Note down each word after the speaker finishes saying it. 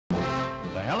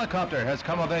The helicopter has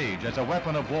come of age as a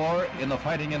weapon of war in the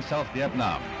fighting in South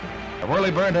Vietnam. The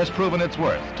Whirlybird has proven its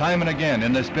worth time and again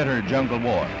in this bitter jungle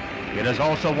war. It has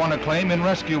also won acclaim in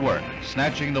rescue work,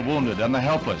 snatching the wounded and the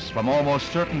helpless from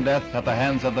almost certain death at the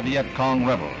hands of the Viet Cong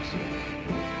rebels.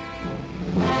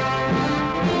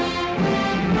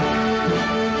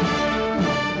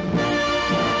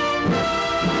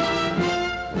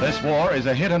 This war is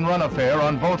a hit-and-run affair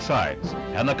on both sides,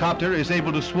 and the copter is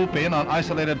able to swoop in on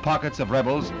isolated pockets of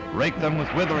rebels, rake them with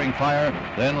withering fire,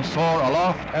 then soar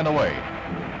aloft and away.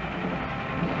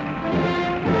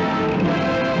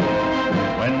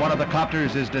 When one of the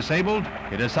copters is disabled,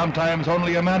 it is sometimes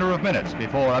only a matter of minutes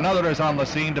before another is on the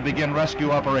scene to begin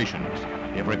rescue operations.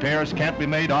 If repairs can't be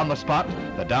made on the spot,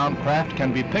 the downed craft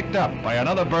can be picked up by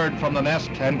another bird from the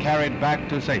nest and carried back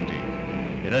to safety.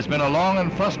 It has been a long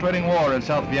and frustrating war in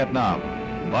South Vietnam,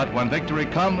 but when victory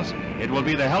comes, it will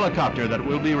be the helicopter that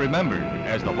will be remembered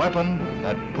as the weapon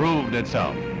that proved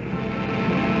itself.